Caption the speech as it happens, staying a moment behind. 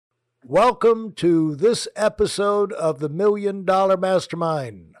Welcome to this episode of the Million Dollar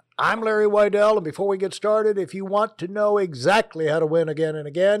Mastermind. I'm Larry Weidel, and before we get started, if you want to know exactly how to win again and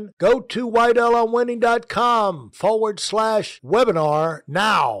again, go to weidelonwinning.com/webinar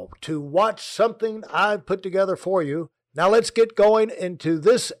now to watch something I've put together for you. Now let's get going into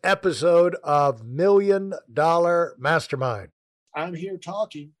this episode of Million Dollar Mastermind. I'm here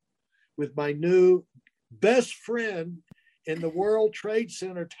talking with my new best friend in the World Trade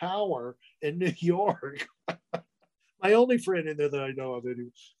Center Tower in New York. My only friend in there that I know of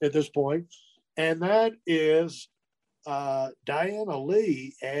at this point. And that is Diana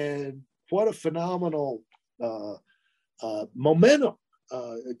Lee. And what a phenomenal momentum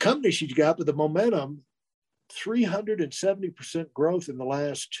company she's got with the momentum, 370% growth in the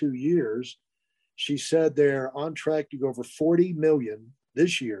last 2 years. She said they're on track to go over 40 million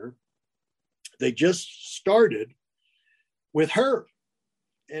this year. They just started with her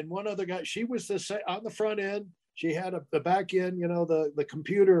and one other guy. She was on the front end. She had the back end, the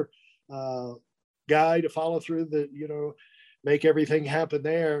computer guy to follow through make everything happen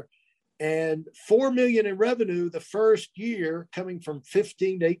there. And 4 million in revenue the first year, coming from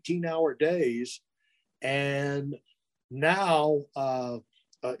 15 to 18-hour days. And now,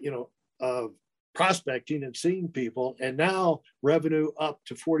 prospecting and seeing people, and now revenue up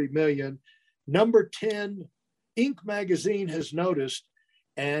to 40 million. Number 10, Inc. magazine has noticed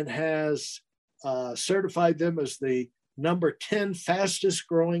and has certified them as the number 10 fastest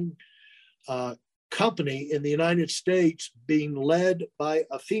growing company in the United States, being led by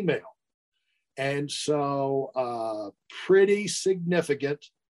a female. And so pretty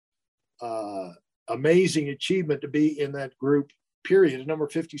significant, amazing achievement to be in that group, period, number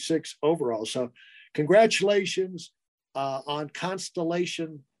 56 overall. So congratulations on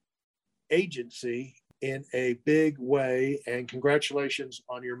Constellation Agency in a big way, and congratulations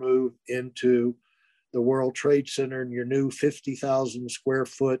on your move into the World Trade Center and your new 50,000 square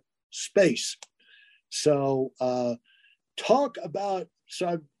foot space. So I'm talking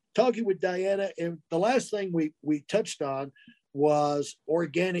with Diana, and the last thing we touched on was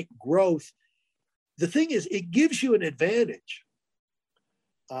organic growth. The thing is, it gives you an advantage,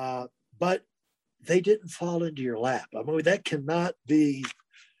 but they didn't fall into your lap. I mean, that cannot be,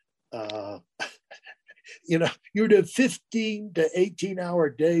 you did 15 to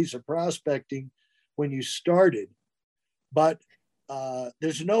 18-hour days of prospecting when you started, but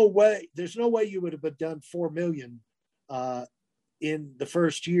there's no way you would have done 4 million in the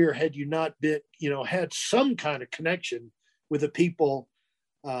first year had you not been, had some kind of connection with the people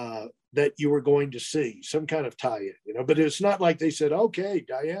that you were going to see, some kind of tie-in, but it's not like they said, okay,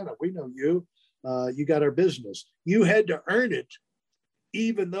 Diana, we know you, you got our business. You had to earn it,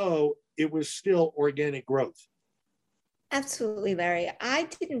 even though it was still organic growth. Absolutely, Larry. I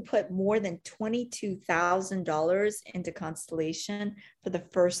didn't put more than $22,000 into Constellation for the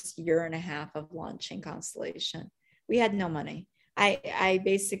first year and a half of launching Constellation. We had no money. I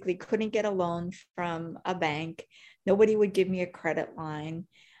basically couldn't get a loan from a bank. Nobody would give me a credit line.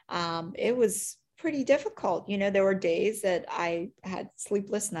 It was pretty difficult. There were days that I had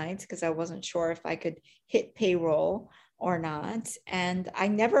sleepless nights because I wasn't sure if I could hit payroll or not. And I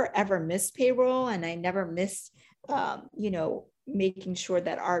never ever missed payroll, and I never missed, making sure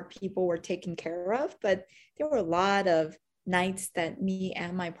that our people were taken care of. But there were a lot of nights that me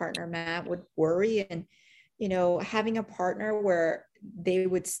and my partner, Matt, would worry. And, having a partner where they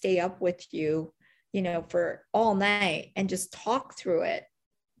would stay up with you, for all night and just talk through it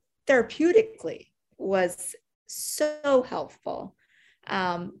therapeutically was so helpful.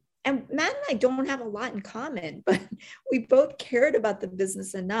 And Matt and I don't have a lot in common, but we both cared about the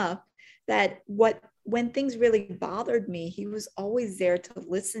business enough that when things really bothered me, he was always there to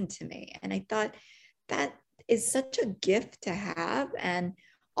listen to me. And I thought that is such a gift to have, and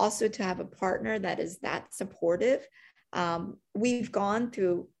also to have a partner that is that supportive. We've gone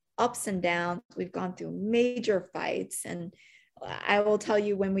through ups and downs. We've gone through major fights. And I will tell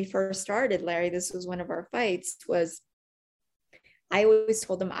you, when we first started, Larry, this was one of our fights, I always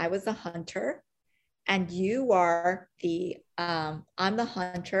told him I was the hunter and you are I'm the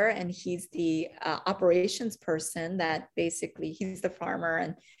hunter and he's the operations person, that basically he's the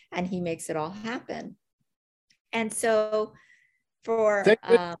farmer and he makes it all happen. And so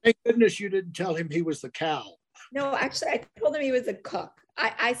thank goodness you didn't tell him he was the cow. No, actually I told him he was a cook.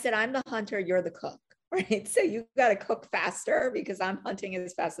 I said, I'm the hunter, you're the cook, right? So you got to cook faster because I'm hunting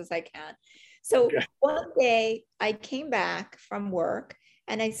as fast as I can. So one day I came back from work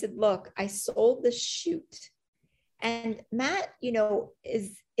and I said, look, I sold the shoot. And Matt,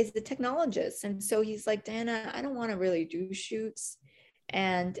 is the technologist. And so he's like, Dana, I don't want to really do shoots.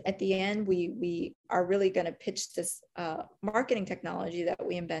 And at the end, we are really going to pitch this marketing technology that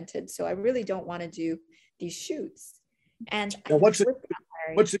we invented. So I really don't want to do these shoots. And Now, what's it?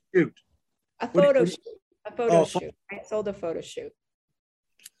 What's the shoot? A photo shoot. A photo Oh, shoot. I sold a photo shoot.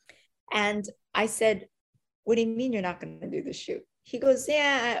 And I said, what do you mean you're not going to do the shoot? He goes,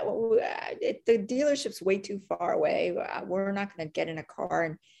 yeah, the dealership's way too far away. We're not going to get in a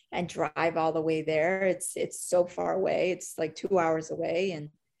car and drive all the way there. It's so far away. It's like 2 hours away.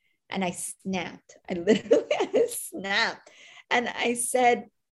 And I snapped. I literally snapped. And I said,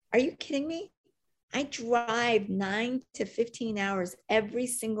 are you kidding me? I drive 9 to 15 hours every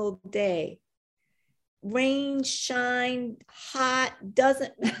single day. Rain, shine, hot,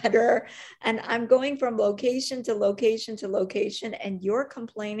 doesn't matter. And I'm going from location to location to location. And you're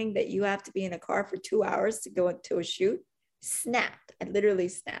complaining that you have to be in a car for 2 hours to go to a shoot? Snapped. I literally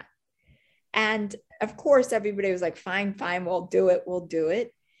snapped. And of course, everybody was like, fine, we'll do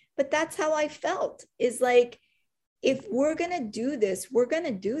it. But that's how I felt, is like, if we're going to do this, we're going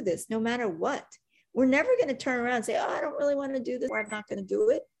to do this no matter what. We're never going to turn around and say, oh, I don't really want to do this, or I'm not going to do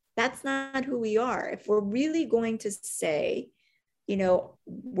it. That's not who we are. If we're really going to say,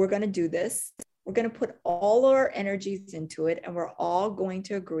 we're going to do this, we're going to put all our energies into it, and we're all going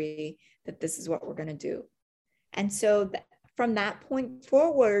to agree that this is what we're going to do. And so from that point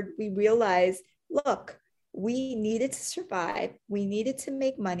forward, we realized, look, we needed to survive. We needed to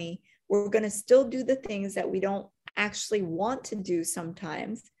make money. We're going to still do the things that we don't actually want to do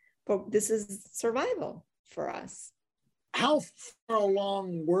sometimes, but this is survival for us. How far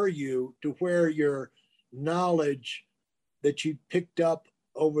along were you to where your knowledge that you picked up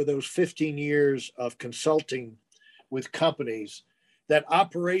over those 15 years of consulting with companies, that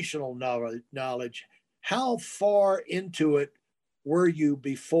operational knowledge, how far into it were you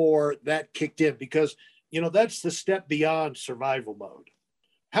before that kicked in? Because, that's the step beyond survival mode.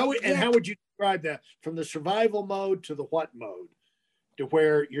 How would you describe that, from the survival mode to the what mode, to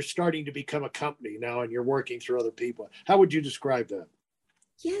where you're starting to become a company now and you're working through other people? How would you describe that?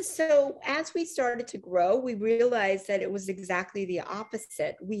 Yeah, so as we started to grow, we realized that it was exactly the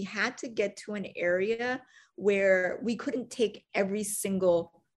opposite. We had to get to an area where we couldn't take every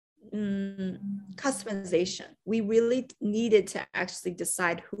single customization. We really needed to actually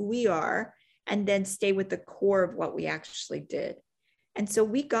decide who we are and then stay with the core of what we actually did. And so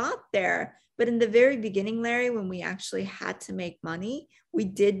we got there. But in the very beginning, Larry, when we actually had to make money, we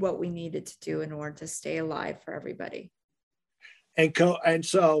did what we needed to do in order to stay alive for everybody. And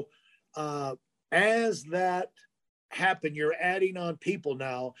so as that happened, you're adding on people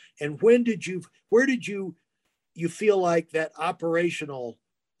now. And where did you feel like that operational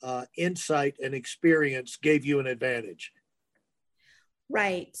insight and experience gave you an advantage?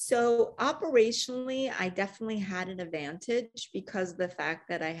 Right. So operationally, I definitely had an advantage because of the fact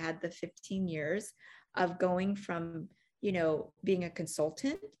that I had the 15 years of going from, being a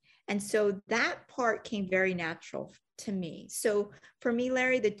consultant. And so that part came very natural to me. So for me,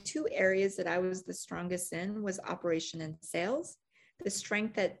 Larry, the two areas that I was the strongest in was operation and sales. The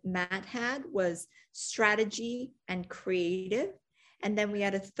strength that Matt had was strategy and creative. And then we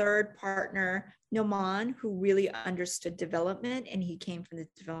had a third partner, Noman, who really understood development, and he came from the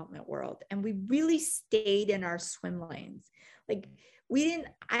development world. And we really stayed in our swim lanes. Like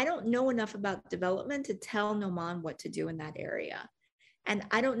I don't know enough about development to tell Noman what to do in that area. And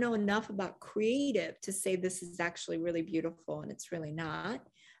I don't know enough about creative to say this is actually really beautiful and it's really not.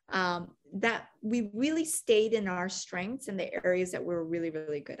 That we really stayed in our strengths in the areas that we were really,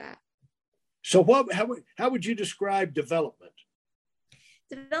 really good at. So how would you describe development?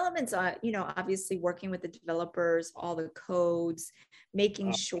 Development's, obviously working with the developers, all the codes,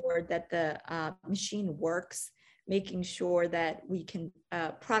 making sure that the machine works, making sure that we can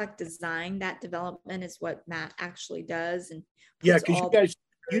product design. That development is what Matt actually does. And yeah, because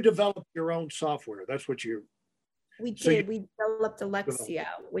you developed your own software. That's what we did. We developed Alexia,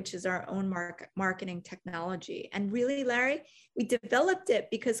 which is our own marketing technology. And really, Larry, we developed it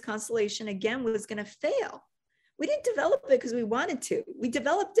because Constellation, again, was going to fail. We didn't develop it because we wanted to. We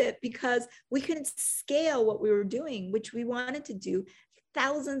developed it because we couldn't scale what we were doing, which we wanted to do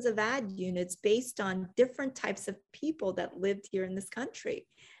thousands of ad units based on different types of people that lived here in this country.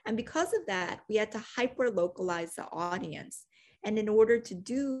 And because of that, we had to hyper localize the audience. And in order to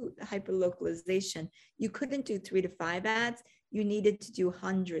do hyper localization, you couldn't do 3 to 5 ads. You needed to do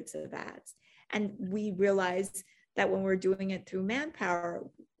hundreds of ads. And we realized that when we're doing it through manpower,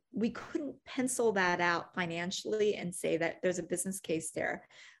 we couldn't pencil that out financially and say that there's a business case there.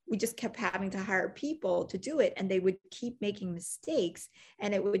 We just kept having to hire people to do it, and they would keep making mistakes,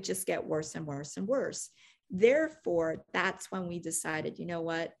 and it would just get worse and worse and worse. Therefore, that's when we decided, you know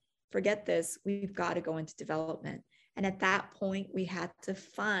what, forget this, we've got to go into development. And at that point, we had to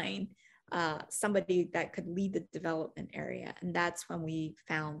find somebody that could lead the development area. And that's when we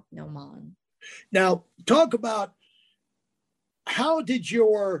found Noman. Now, talk about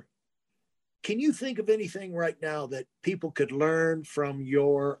can you think of anything right now that people could learn from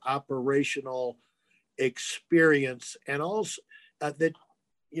your operational experience, and also that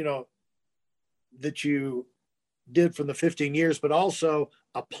you did from the 15 years, but also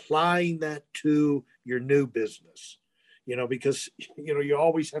applying that to your new business? Because you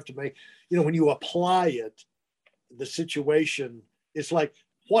always have to make, when you apply it, the situation, it's like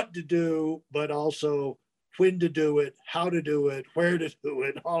what to do, but also when to do it, how to do it, where to do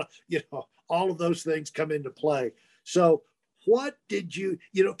it, all of those things come into play. So what did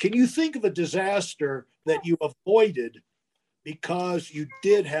can you think of a disaster that you avoided because you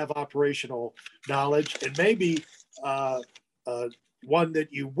did have operational knowledge, and maybe one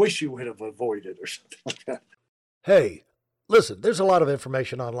that you wish you would have avoided or something like that? Hey, listen, there's a lot of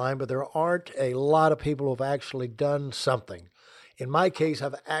information online, but there aren't a lot of people who have actually done something. In my case,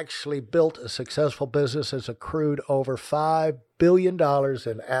 I've actually built a successful business that's accrued over $5 billion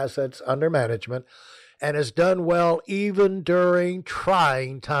in assets under management and has done well even during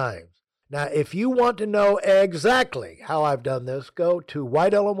trying times. Now, if you want to know exactly how I've done this, go to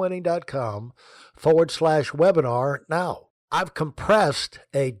whiteelmwinning.com/webinar now. I've compressed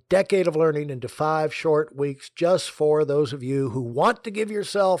a decade of learning into 5 short weeks just for those of you who want to give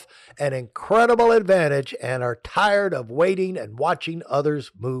yourself an incredible advantage and are tired of waiting and watching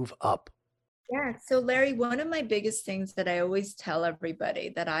others move up. Yeah. So Larry, one of my biggest things that I always tell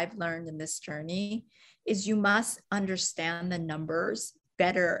everybody that I've learned in this journey is you must understand the numbers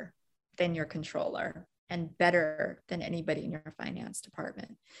better than your controller and better than anybody in your finance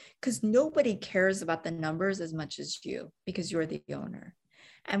department, because nobody cares about the numbers as much as you, because you're the owner.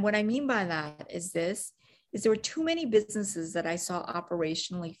 And what I mean by that is there were too many businesses that I saw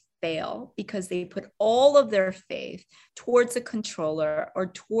operationally fail because they put all of their faith towards a controller or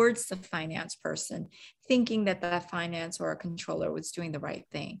towards the finance person, thinking that the finance or a controller was doing the right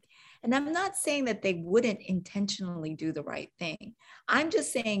thing. And I'm not saying that they wouldn't intentionally do the right thing. I'm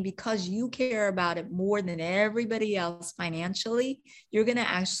just saying because you care about it more than everybody else financially, you're going to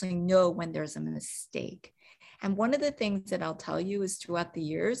actually know when there's a mistake. And one of the things that I'll tell you is throughout the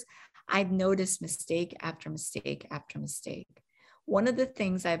years, I've noticed mistake after mistake after mistake. One of the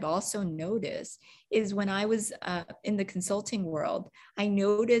things I've also noticed is when I was in the consulting world, I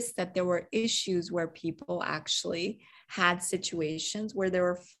noticed that there were issues where people actually had situations where there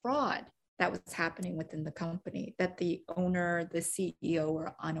were fraud that was happening within the company that the owner, the CEO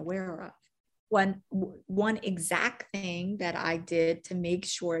were unaware of. One exact thing that I did to make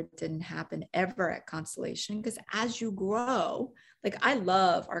sure it didn't happen ever at Constellation, because as you grow, like I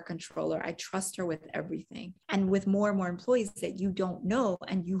love our controller, I trust her with everything. And with more and more employees that you don't know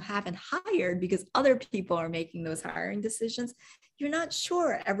and you haven't hired because other people are making those hiring decisions, you're not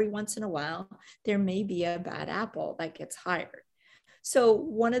sure. Every once in a while, there may be a bad apple that gets hired. So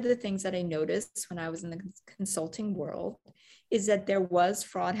one of the things that I noticed when I was in the consulting world is that there was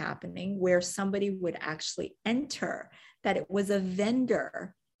fraud happening where somebody would actually enter that it was a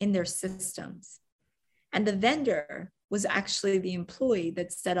vendor in their systems. And the vendor was actually the employee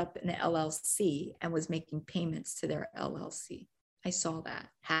that set up an LLC and was making payments to their LLC. I saw that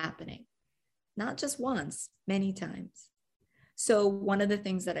happening, not just once, many times. So one of the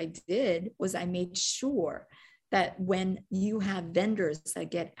things that I did was I made sure that when you have vendors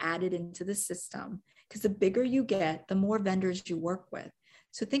that get added into the system, because the bigger you get, the more vendors you work with.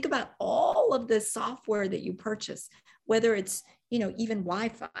 So think about all of the software that you purchase, whether it's, even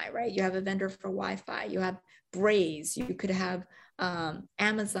Wi-Fi, right? You have a vendor for Wi-Fi, you have Braze, you could have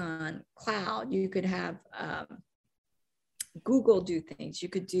Amazon Cloud, you could have Google do things, you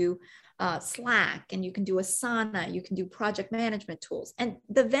could do Slack, and you can do Asana, you can do project management tools. And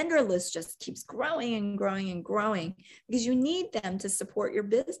the vendor list just keeps growing and growing and growing because you need them to support your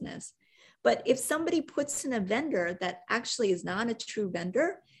business. But if somebody puts in a vendor that actually is not a true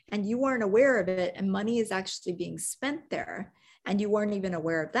vendor and you weren't aware of it and money is actually being spent there and you weren't even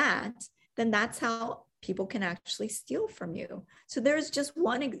aware of that, then that's how people can actually steal from you. So there's just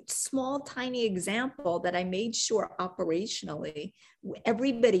one small, tiny example that I made sure operationally,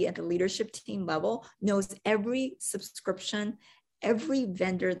 everybody at the leadership team level knows every subscription, every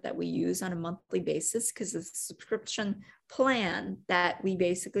vendor that we use on a monthly basis, because the subscription plan that we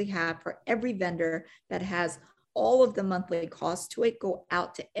basically have for every vendor that has all of the monthly costs to it go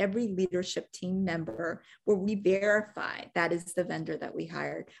out to every leadership team member, where we verify that is the vendor that we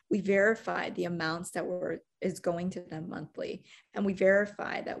hired. We verify the amounts that is going to them monthly, and we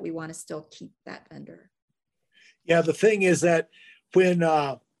verify that we want to still keep that vendor. Yeah, the thing is that when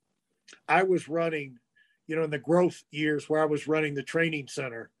I was running, in the growth years where I was running the training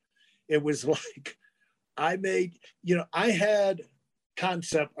center, it was like I had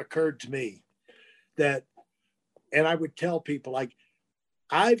concept occurred to me that, and I would tell people, like,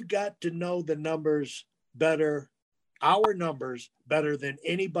 I've got to know the numbers better, our numbers better than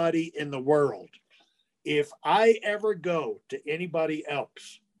anybody in the world. If I ever go to anybody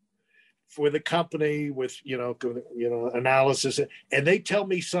else for the company with, analysis, and they tell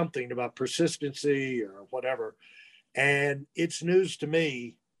me something about persistency or whatever, and it's news to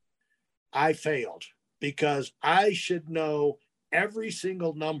me, I failed, because I should know every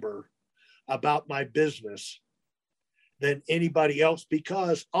single number about my business than anybody else,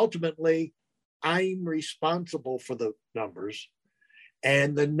 because ultimately I'm responsible for the numbers,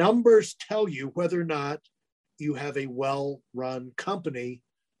 and the numbers tell you whether or not you have a well-run company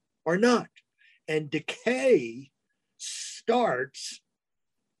or not. And decay starts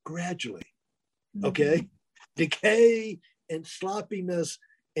gradually. Okay. Mm-hmm. Decay and sloppiness,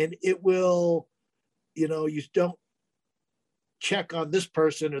 and it will, you don't check on this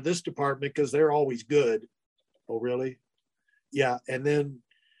person or this department because they're always good. Oh, really? Yeah. And then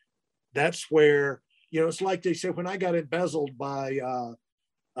that's where, it's like they said, when I got embezzled by,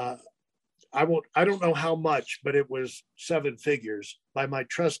 I don't know how much, but it was 7 figures, by my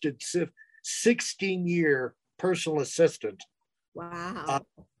trusted 16-year personal assistant. Wow.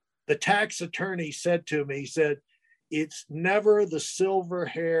 The tax attorney said to me, he said, it's never the silver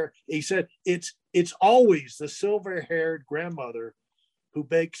hair. He said, it's always the silver-haired grandmother who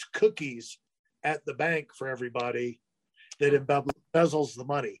bakes cookies at the bank for everybody that embezzles the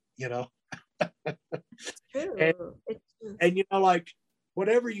money, True. And like,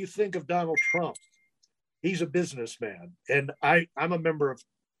 whatever you think of Donald Trump, he's a businessman. And I'm a member of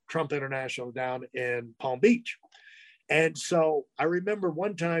Trump International down in Palm Beach. And so I remember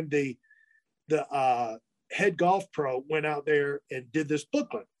one time the head golf pro went out there and did this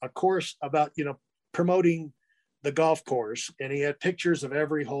booklet, a course about, promoting the golf course. And he had pictures of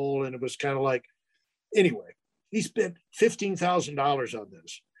every hole. And it was kind of like, anyway, he spent $15,000 on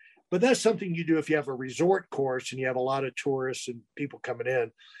this. But that's something you do if you have a resort course and you have a lot of tourists and people coming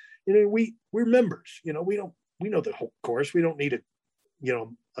in. We're members. We know the whole course. We don't need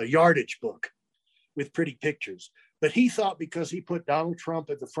a yardage book with pretty pictures. But he thought because he put Donald Trump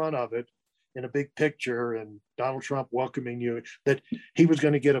at the front of it in a big picture and Donald Trump welcoming you, that he was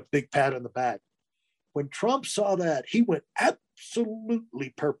going to get a big pat on the back. When Trump saw that, he went absolutely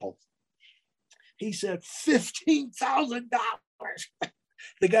purple. He said, $15,000.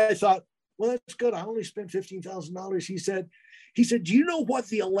 The guy thought, well, that's good. I only spent $15,000. He said, do you know what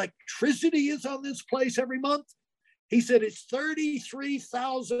the electricity is on this place every month? He said, it's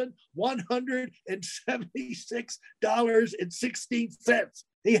 $33,176.16.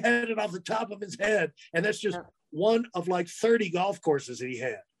 He had it off the top of his head. And that's just one of like 30 golf courses that he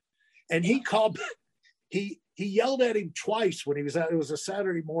had. And he called, he yelled at him twice when he was out. It was a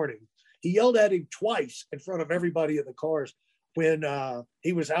Saturday morning. He yelled at him twice in front of everybody in the cars when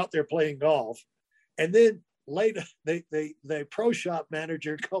he was out there playing golf. And then later, the pro shop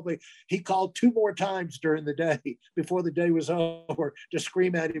manager called me. He called 2 more times during the day before the day was over to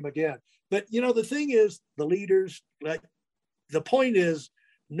scream at him again. But, the thing is, the leaders, like, the point is,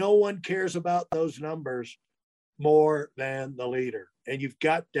 no one cares about those numbers more than the leader. And you've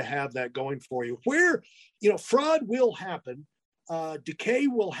got to have that going for you. Where, fraud will happen, decay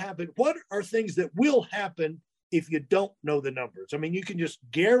will happen. What are things that will happen if you don't know the numbers? I mean, you can just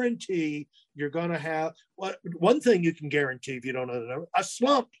guarantee you're going to have, one thing you can guarantee if you don't know the numbers, a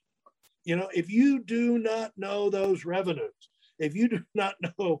slump. If you do not know those revenues, if you do not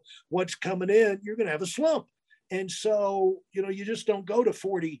know what's coming in, you're going to have a slump. And so, you just don't go to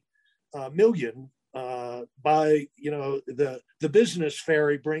 40 million by, the business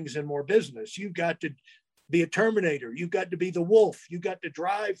fairy brings in more business. You've got to be a Terminator. You've got to be the wolf. You've got to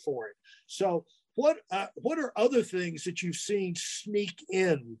drive for it. So what are other things that you've seen sneak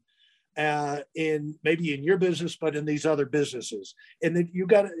in maybe in your business, but in these other businesses, and that you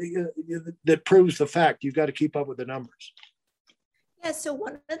got that proves the fact you've got to keep up with the numbers? Yeah. So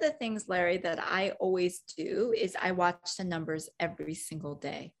one of the things, Larry, that I always do is I watch the numbers every single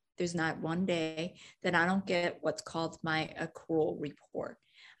day. There's not one day that I don't get what's called my accrual report.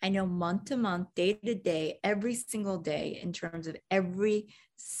 I know month to month, day to day, every single day in terms of every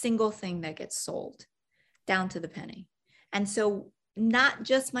single thing that gets sold. down to the penny. And so not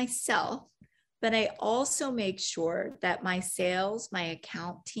just myself, but I also make sure that my sales, my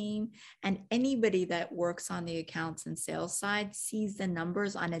account team, and anybody that works on the accounts and sales side sees the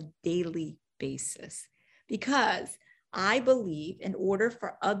numbers on a daily basis. Because I believe in order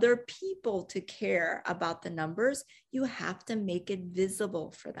for other people to care about the numbers, you have to make it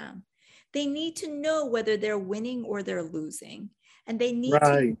visible for them. They need to know whether they're winning or they're losing. And they need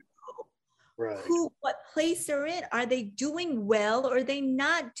to know what place they're in. Are they doing well or are they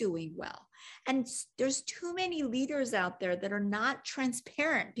not doing well? And there's too many leaders out there that are not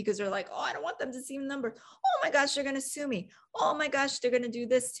transparent because they're like, oh, I don't want them to see the numbers. Oh my gosh, they're going to sue me. Oh my gosh, they're going to do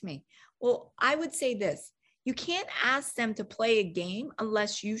this to me. Well, I would say this. You can't ask them to play a game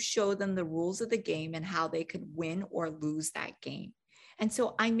unless you show them the rules of the game and how they could win or lose that game. And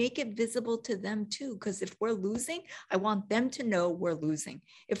so I make it visible to them too, because if we're losing, I want them to know we're losing.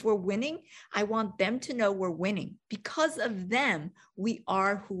 If we're winning, I want them to know we're winning. Because of them, we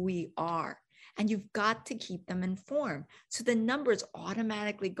are who we are. And you've got to keep them informed. So the numbers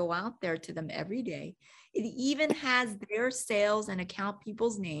automatically go out there to them every day. It even has their sales and account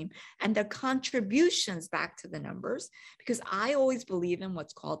people's name and their contributions back to the numbers, because I always believe in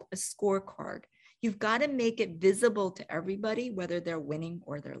what's called a scorecard. You've got to make it visible to everybody, whether they're winning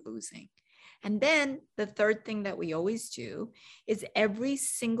or they're losing. And then the third thing that we always do is every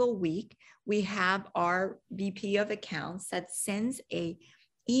single week, we have our VP of accounts that sends a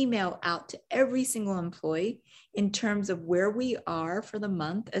email out to every single employee in terms of where we are for the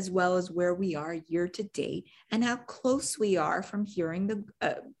month, as well as where we are year to date and how close we are from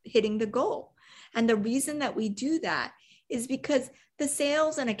hitting the goal. And the reason that we do that is because the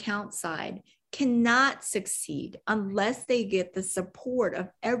sales and account side cannot succeed unless they get the support of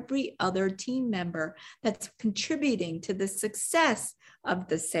every other team member that's contributing to the success of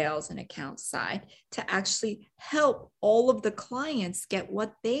the sales and account side to actually help all of the clients get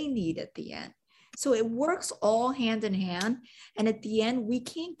what they need at the end. So it works all hand in hand. And at the end, we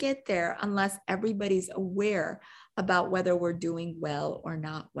can't get there unless everybody's aware about whether we're doing well or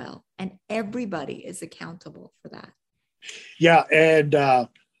not well. And everybody is accountable for that. Yeah. And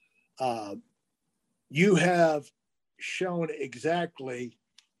you have shown exactly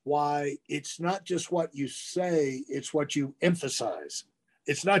why it's not just what you say, it's what you emphasize.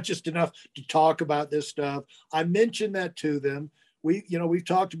 It's not just enough to talk about this stuff. I mentioned that to them. We've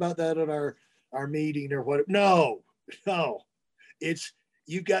talked about that at our meeting or what. No, it's,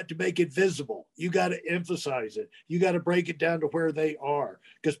 you got to make it visible. You got to emphasize it. You got to break it down to where they are,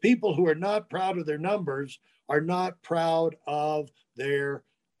 because people who are not proud of their numbers are not proud of their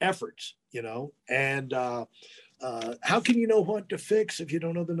efforts, and how can you know what to fix if you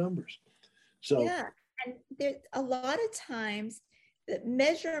don't know the numbers? So yeah, and there's a lot of times that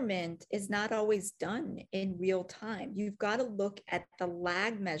measurement is not always done in real time. You've got to look at the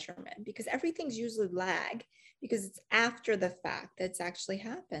lag measurement, because everything's usually lag because it's after the fact that's actually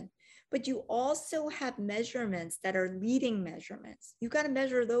happened. But you also have measurements that are leading measurements. You've got to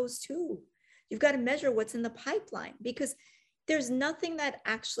measure those too. You've got to measure what's in the pipeline, because there's nothing that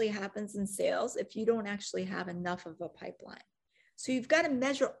actually happens in sales if you don't actually have enough of a pipeline. So you've got to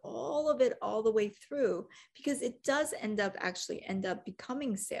measure all of it all the way through, because it does end up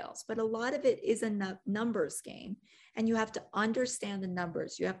becoming sales. But a lot of it is a numbers game, and you have to understand the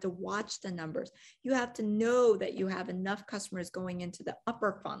numbers. You have to watch the numbers. You have to know that you have enough customers going into the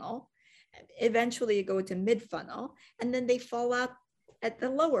upper funnel. Eventually you go to mid funnel, and then they fall out at the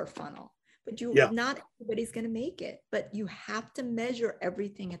lower funnel. But not everybody's going to make it, but you have to measure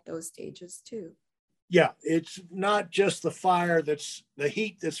everything at those stages too. Yeah, it's not just the fire that's the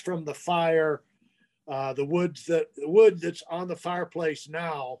heat that's from the fire, the wood that's on the fireplace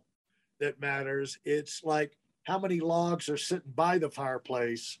now that matters. It's like how many logs are sitting by the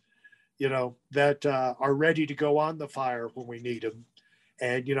fireplace, that are ready to go on the fire when we need them.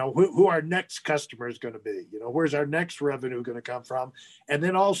 And, who our next customer is going to be, where's our next revenue going to come from? And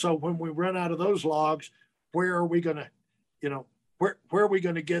then also when we run out of those logs, where are we going to, where are we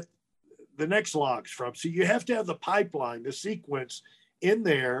going to get the next logs from? So you have to have the pipeline, the sequence in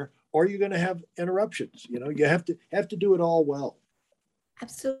there, or you're going to have interruptions. You have to do it all well.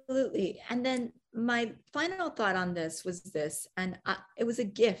 Absolutely. And then my final thought on this was this, and it was a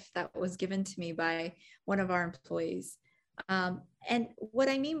gift that was given to me by one of our employees. And what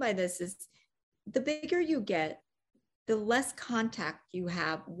I mean by this is the bigger you get, the less contact you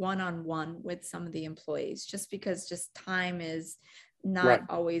have one-on-one with some of the employees, just because time is not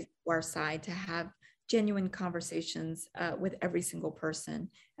always our side to have genuine conversations with every single person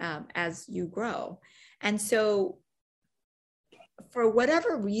as you grow. And so for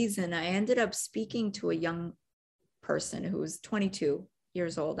whatever reason, I ended up speaking to a young person who was 22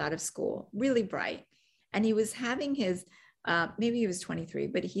 years old, out of school, really bright. And he was having his, maybe he was 23,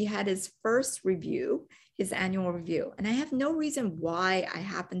 but he had his first review, his annual review. And I have no reason why I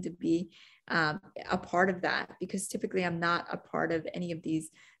happen to be a part of that, because typically I'm not a part of any of these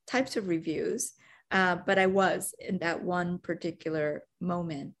types of reviews. But I was in that one particular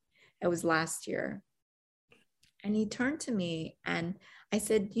moment. It was last year. And he turned to me and I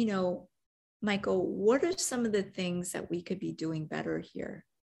said, you know, Michael, what are some of the things that we could be doing better here?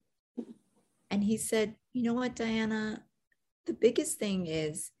 And he said, you know what, Diana, the biggest thing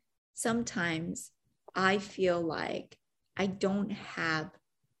is sometimes I feel like I don't have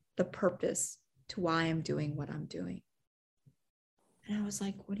the purpose to why I'm doing what I'm doing. And I was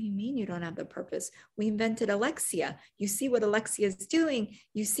like, what do you mean you don't have the purpose? We invented Alexia. You see what Alexia is doing.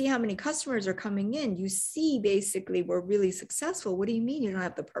 You see how many customers are coming in. You see, basically, we're really successful. What do you mean you don't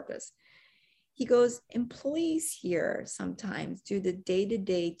have the purpose? He goes, employees here sometimes do the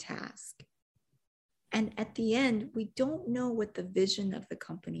day-to-day task. And at the end, we don't know what the vision of the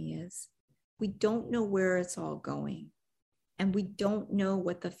company is. We don't know where it's all going. And we don't know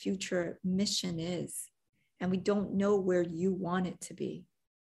what the future mission is. And we don't know where you want it to be.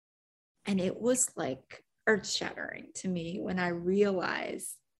 And it was like earth-shattering to me when I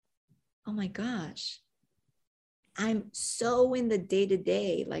realized, oh my gosh, I'm so in the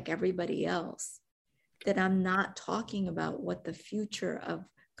day-to-day like everybody else that I'm not talking about what the future of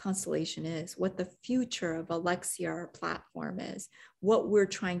Constellation is, what the future of Alexia, our platform, is. What we're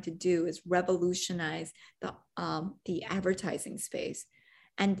trying to do is revolutionize the advertising space.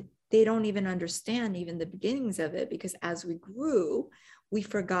 And they don't even understand even the beginnings of it, because as we grew, we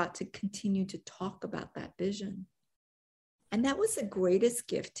forgot to continue to talk about that vision. And that was the greatest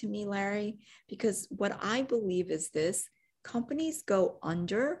gift to me, Larry, because what I believe is this: companies go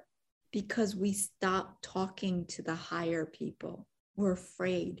under because we stop talking to the higher people. We're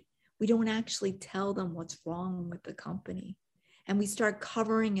afraid. We don't actually tell them what's wrong with the company. And we start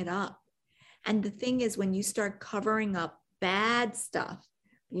covering it up. And the thing is, when you start covering up bad stuff,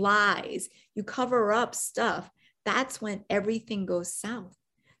 lies, you cover up stuff, that's when everything goes south.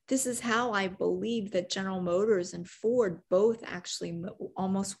 This is how I believe that General Motors and Ford both actually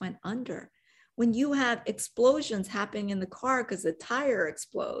almost went under. When you have explosions happening in the car because the tire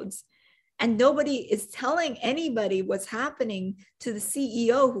explodes, and nobody is telling anybody what's happening to the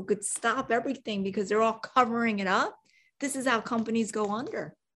CEO who could stop everything because they're all covering it up, this is how companies go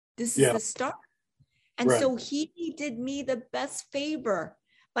under. This is the start. And so he did me the best favor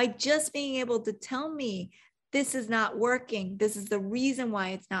by just being able to tell me, this is not working. This is the reason why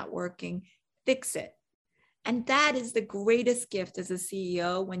it's not working. Fix it. And that is the greatest gift as a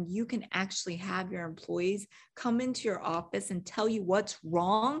CEO, when you can actually have your employees come into your office and tell you what's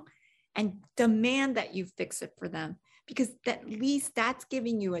wrong and demand that you fix it for them. Because at least that's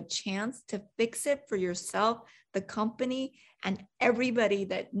giving you a chance to fix it for yourself, the company, and everybody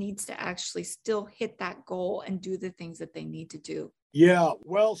that needs to actually still hit that goal and do the things that they need to do. Yeah,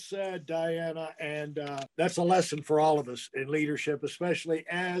 well said, Diana. And that's a lesson for all of us in leadership, especially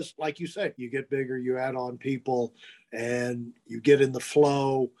as, like you say, you get bigger, you add on people, and you get in the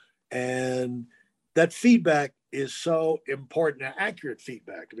flow. And that feedback is so important, accurate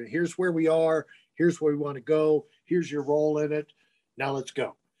feedback. I mean, here's where we are, here's where we want to go, here's your role in it. Now let's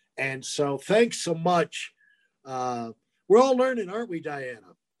go. And so thanks so much. We're all learning, aren't we,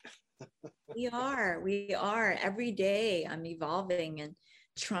 Diana? We are. Every day I'm evolving and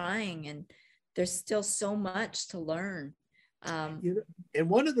trying, and there's still so much to learn. And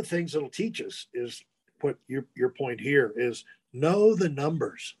one of the things that'll teach us is what your point here is: know the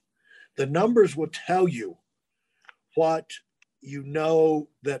numbers. The numbers will tell you what you know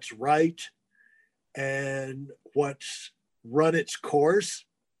that's right and what's run its course.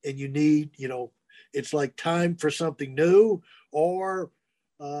 And you need, it's like time for something new, or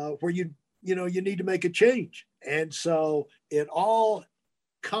where you need to make a change. And so it all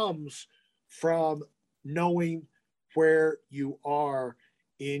comes from knowing where you are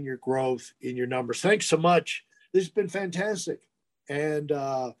in your growth, in your numbers. Thanks so much. This has been fantastic. And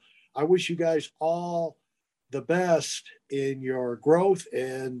I wish you guys all the best in your growth.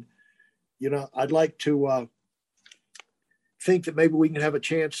 And, I'd like to think that maybe we can have a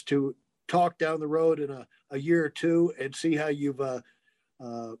chance to talk down the road in a year or two and see how you've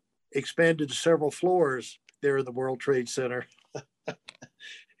expanded to several floors there in the World Trade Center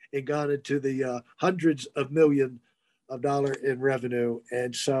and gone into the hundreds of millions of dollars in revenue.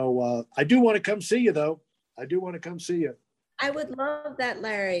 And so I do want to come see you, though. I do want to come see you. I would love that,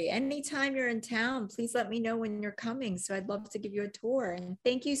 Larry. Anytime you're in town, please let me know when you're coming. So I'd love to give you a tour. And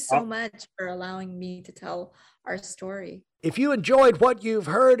thank you so much for allowing me to tell our story. If you enjoyed what you've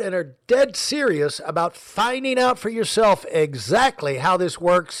heard and are dead serious about finding out for yourself exactly how this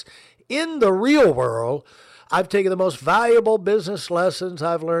works in the real world, I've taken the most valuable business lessons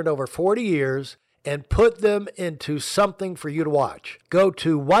I've learned over 40 years and put them into something for you to watch. Go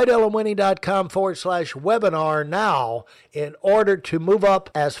to whiteelementwinning.com/webinar now in order to move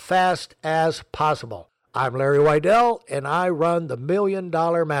up as fast as possible. I'm Larry Weidel, and I run the $1 Million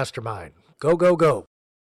Mastermind. Go, go, go.